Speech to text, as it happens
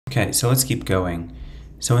Okay, so let's keep going.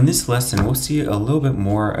 So in this lesson, we'll see a little bit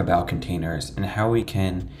more about containers and how we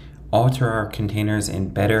can alter our containers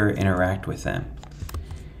and better interact with them.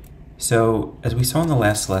 So as we saw in the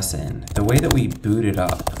last lesson, the way that we booted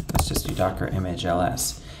up, let's just do docker image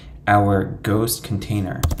ls, our ghost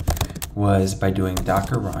container was by doing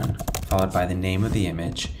docker run followed by the name of the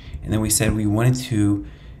image, and then we said we wanted to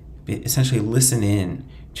essentially listen in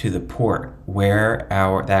to the port where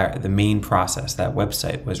the main process, that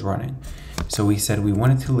website, was running. So we said we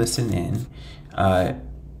wanted to listen in on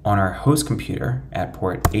our host computer at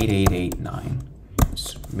port 8889,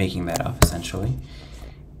 just making that up essentially,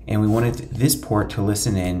 and we wanted this port to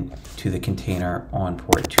listen in to the container on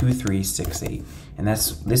port 2368, and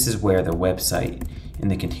this is where the website in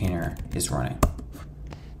the container is running.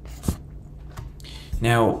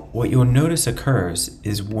 Now, what you'll notice occurs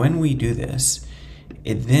is when we do this,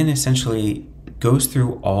 it then essentially goes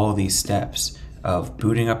through all these steps of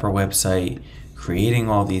booting up our website, creating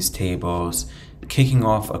all these tables, kicking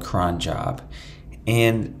off a cron job.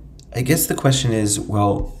 And I guess the question is,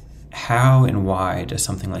 well, how and why does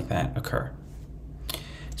something like that occur?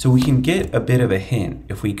 So we can get a bit of a hint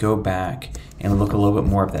if we go back and look a little bit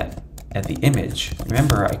more of that at the image.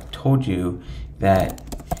 Remember, I told you that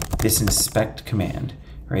this inspect command,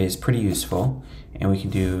 right, is pretty useful, and we can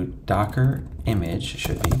do docker image,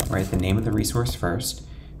 should be, right, the name of the resource first,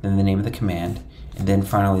 then the name of the command, and then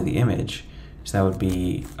finally the image. So that would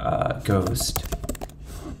be ghost.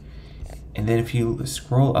 And then if you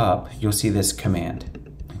scroll up, you'll see this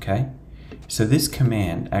command, okay? So this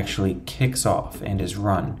command actually kicks off and is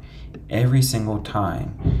run every single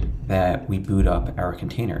time that we boot up our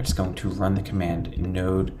container. It's going to run the command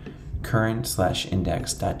node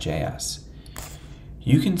current/index.js.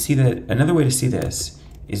 You can see that another way to see this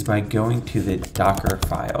is by going to the Docker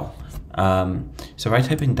file. So if I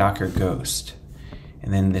type in docker ghost,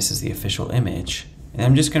 and then this is the official image, and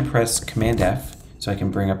I'm just going to press Command F so I can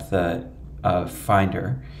bring up the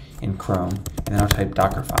Finder in Chrome, and then I'll type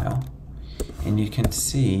Docker file, and you can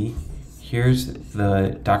see here's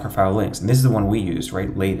the Docker file links, and this is the one we use,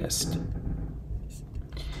 right? Latest.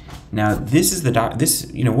 Now this is the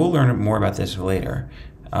we'll learn more about this later,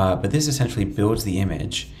 but this essentially builds the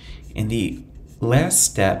image, and the last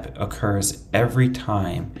step occurs every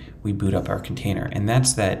time we boot up our container, and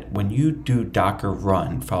that's that when you do docker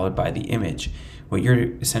run followed by the image, what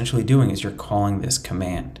you're essentially doing is you're calling this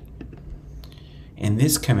command. And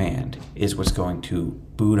this command is what's going to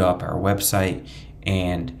boot up our website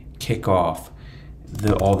and kick off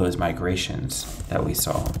all those migrations that we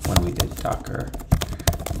saw when we did docker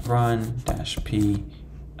run -p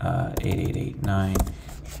 8889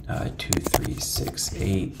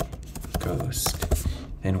 2368 ghost.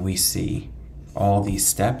 Then we see all these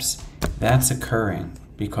steps. That's occurring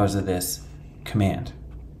because of this command.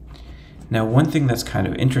 Now, one thing that's kind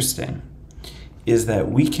of interesting is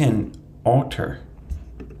that we can alter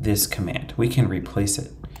this command. We can replace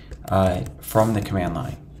it from the command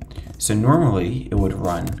line. So normally it would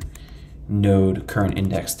run node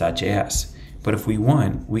current-index.js, but if we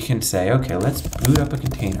want, we can say, okay, let's boot up a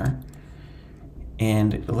container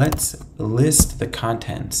and let's list the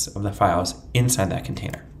contents of the files inside that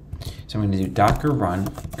container. So I'm going to do docker run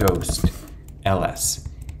ghost ls.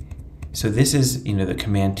 So this is the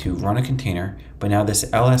command to run a container, but now this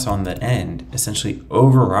ls on the end essentially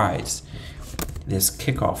overrides this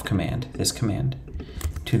kickoff command, this command,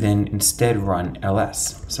 to then instead run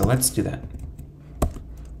ls. So let's do that.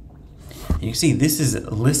 And you see this is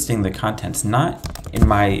listing the contents not in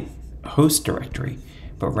my host directory,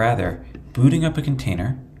 but rather booting up a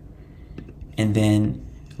container and then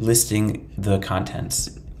listing the contents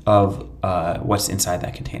of what's inside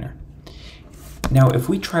that container. Now, if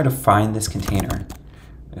we try to find this container,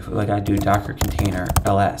 like I do docker container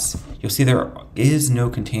ls, you'll see there is no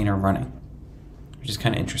container running, which is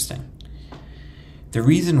kind of interesting. The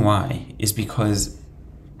reason why is because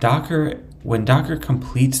when Docker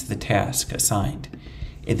completes the task assigned,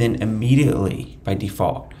 it then immediately, by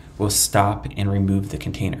default, will stop and remove the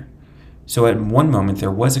container. So at one moment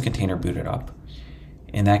there was a container booted up,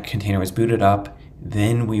 and that container was booted up.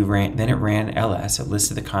 Then it ran ls. It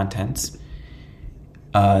listed the contents,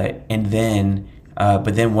 but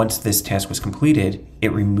then once this task was completed,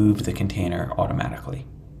 it removed the container automatically.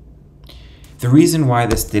 The reason why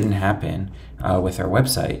this didn't happen with our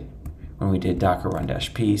website when we did docker run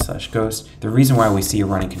 -p/ghost, the reason why we see a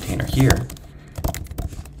running container here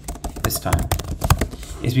this time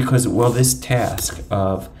is because, well, this task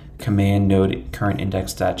of command node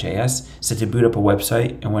current-index.js said to boot up a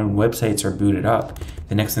website, and when websites are booted up,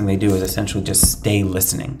 the next thing they do is essentially just stay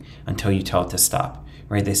listening until you tell it to stop,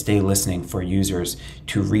 right? They stay listening for users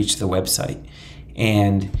to reach the website.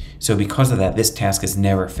 And so because of that, this task is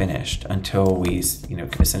never finished until we, can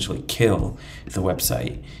essentially kill the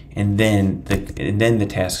website. And then the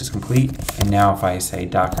task is complete. And now if I say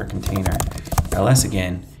Docker container ls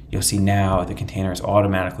again, you'll see now the container is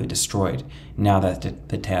automatically destroyed now that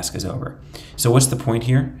the task is over. So what's the point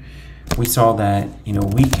here? We saw that,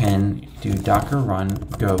 we can do docker run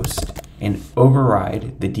ghost and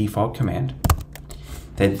override the default command,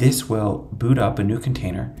 that this will boot up a new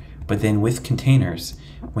container. But then with containers,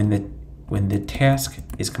 when the task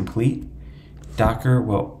is complete, Docker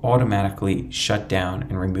will automatically shut down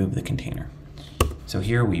and remove the container. So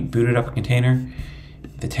here we booted up a container,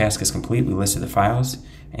 the task is complete, we listed the files,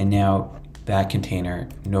 and now that container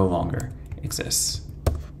no longer exists.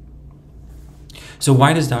 So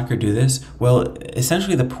why does Docker do this? Well,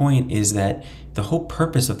 essentially the point is that the whole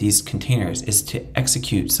purpose of these containers is to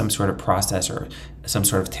execute some sort of process or some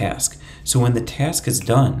sort of task. So when the task is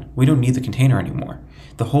done, we don't need the container anymore.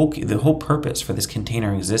 The whole purpose for this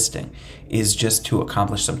container existing is just to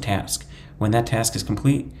accomplish some task. When that task is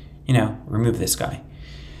complete, remove this guy.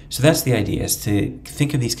 So that's the idea, is to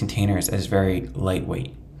think of these containers as very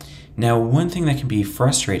lightweight. Now, one thing that can be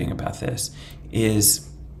frustrating about this is,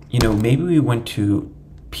 maybe we want to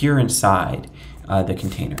peer inside the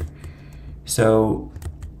container. So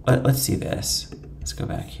let's see this. Let's go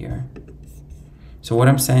back here. So what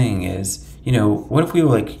I'm saying is, what if we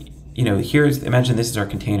imagine this is our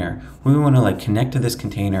container. We want to connect to this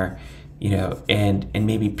container, and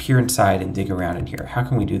maybe peer inside and dig around in here. How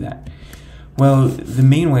can we do that? Well, the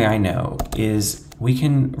main way I know is we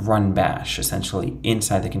can run bash essentially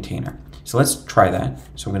inside the container. So let's try that.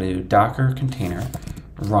 So I'm going to do docker container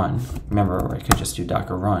run. Remember, I could just do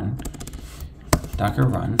docker run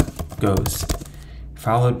ghost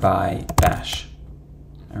followed by bash.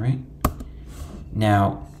 All right.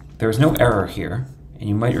 Now there was no error here, and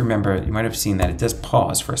you might have seen that it does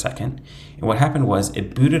pause for a second. And what happened was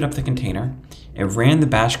it booted up the container, it ran the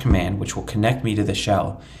bash command, which will connect me to the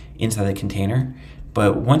shell inside the container.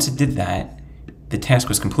 But once it did that, the task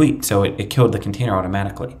was complete, so it killed the container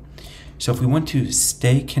automatically. So if we want to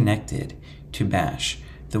stay connected to bash,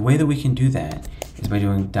 the way that we can do that is by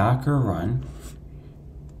doing docker run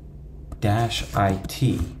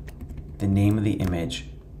 -it, the name of the image,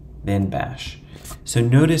 then bash. So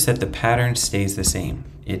notice that the pattern stays the same.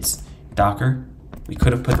 It's docker, we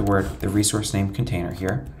could have put the resource name container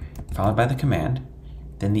here, followed by the command,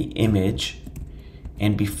 then the image,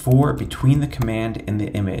 and between the command and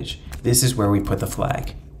the image, this is where we put the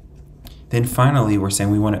flag. Then finally, we're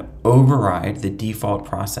saying we want to override the default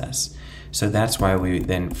process. So that's why we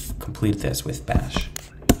then complete this with bash.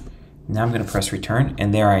 Now I'm going to press return,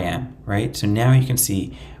 and there I am, right? So now you can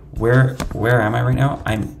see where am I right now?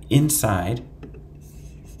 I'm inside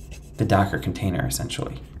the Docker container,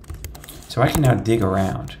 essentially. So I can now dig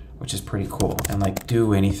around, which is pretty cool, and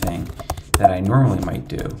do anything that I normally might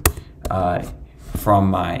do from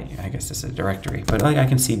my, I guess this is a directory, but I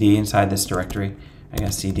can cd inside this directory. I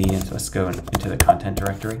got cd, and so let's go into the content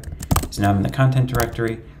directory. So now I'm in the content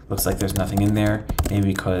directory. Looks like there's nothing in there, maybe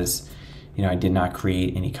because I did not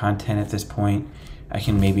create any content at this point. I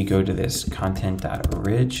can maybe go to this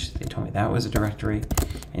content.orig, they told me that was a directory,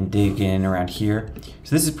 and dig in around here.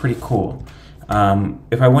 So this is pretty cool.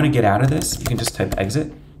 If I want to get out of this, you can just type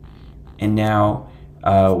exit, and now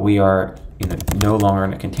we are no longer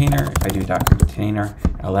in a container. If I do docker container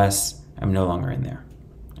ls, I'm no longer in there.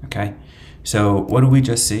 Okay, so what did we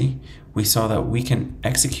just see? We saw that we can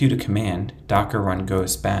execute a command, docker run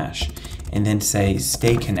ghost bash, and then say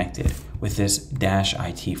stay connected with this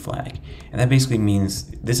 -it flag. And that basically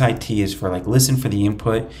means this IT is for listen for the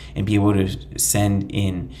input and be able to send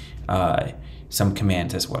in some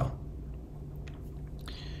commands as well.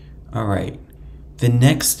 All right, the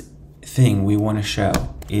next thing we want to show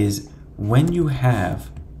is when you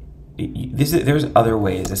have, there's other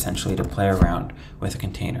ways essentially to play around with a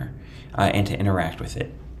container and to interact with it.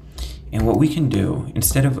 And what we can do,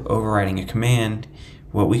 instead of overriding a command,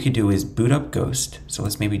 what we could do is boot up ghost. So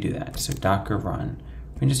let's maybe do that. So docker run,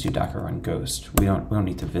 we can just do docker run ghost. We don't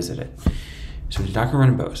need to visit it. So docker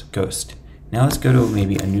run ghost. Now let's go to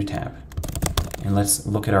maybe a new tab, and let's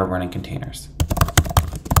look at our running containers.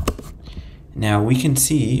 Now we can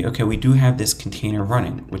see, okay, we do have this container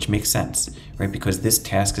running, which makes sense, right? Because this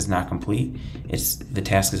task is not complete. The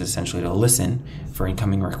task is essentially to listen for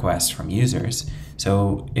incoming requests from users.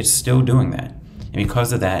 So it's still doing that. And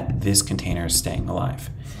because of that, this container is staying alive.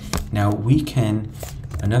 Now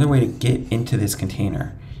another way to get into this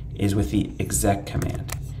container is with the exec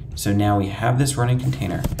command. So now we have this running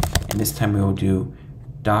container, and this time we will do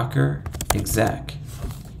docker exec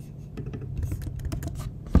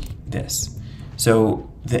this.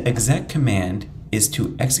 So the exec command is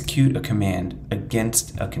to execute a command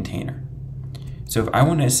against a container. So if I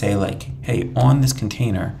want to say like, hey, on this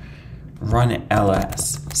container, run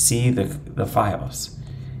ls, see the files,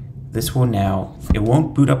 this will now, it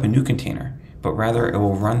won't boot up a new container, but rather it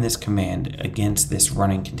will run this command against this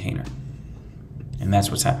running container. And that's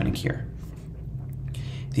what's happening here.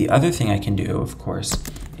 The other thing I can do, of course,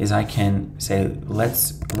 is I can say,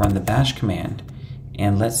 let's run the bash command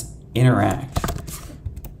and let's interact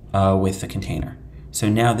with the container. So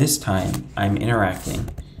now this time I'm interacting.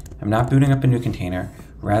 I'm not booting up a new container,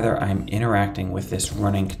 rather I'm interacting with this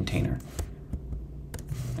running container.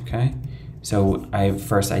 Okay, so I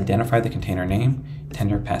first identify the container name,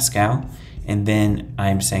 tender Pascal, and then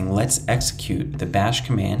I'm saying let's execute the bash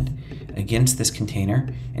command against this container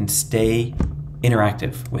and stay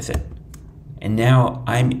interactive with it. And now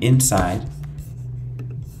I'm inside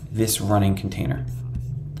this running container.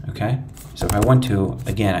 Okay, so if I want to,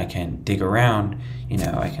 again, I can dig around,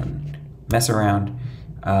 I can mess around.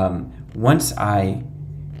 Once I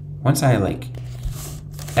like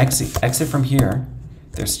exit from here,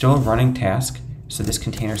 there's still a running task, so this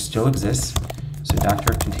container still exists. So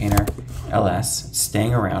Docker container ls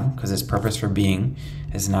staying around because its purpose for being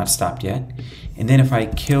has not stopped yet. And then if I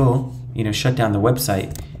kill, shut down the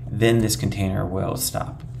website, then this container will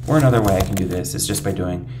stop. Or another way I can do this is just by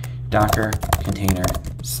doing Docker container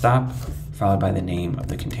stop followed by the name of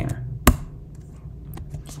the container.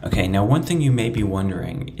 Okay, now one thing you may be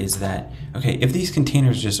wondering is that, okay, if these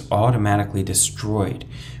containers just automatically destroyed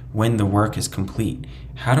when the work is complete,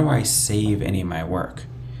 how do I save any of my work?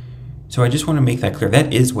 So I just want to make that clear.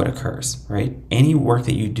 That is what occurs, right? Any work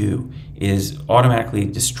that you do is automatically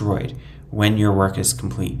destroyed when your work is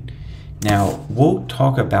complete. Now, we'll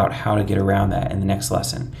talk about how to get around that in the next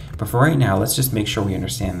lesson. But for right now, let's just make sure we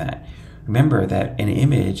understand that. Remember that an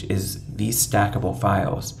image is these stackable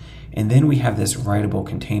files, and then we have this writable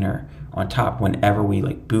container on top. Whenever we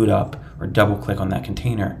boot up or double click on that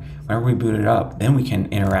container, whenever we boot it up, then we can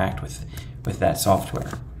interact with that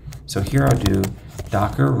software. So here I'll do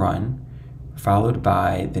Docker run followed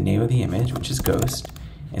by the name of the image, which is ghost,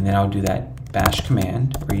 and then I'll do that bash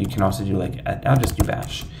command, or you can also do I'll just do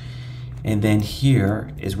bash. And then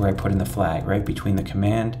here is where I put in the flag, right between the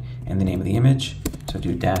command and the name of the image. So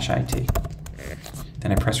do -it.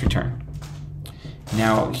 Then I press return.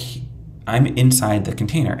 Now I'm inside the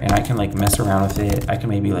container and I can mess around with it. I can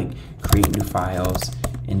maybe create new files,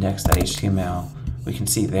 index.html. We can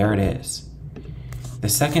see there it is. The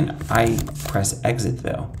second I press exit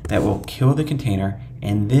though, that will kill the container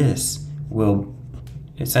and this will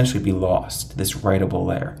essentially be lost, this writable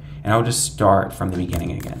layer. And I'll just start from the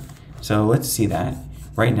beginning again. So let's see that.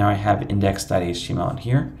 Right now I have index.html in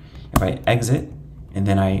here. If I exit and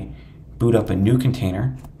then I boot up a new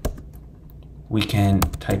container, we can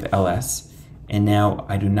type ls, and now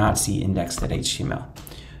I do not see index.html.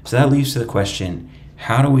 So that leads to the question,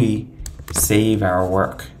 how do we save our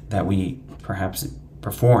work that we perhaps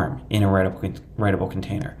perform in a writable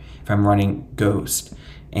container? If I'm running Ghost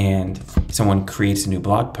and someone creates a new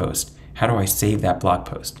blog post, how do I save that blog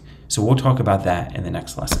post? So we'll talk about that in the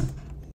next lesson.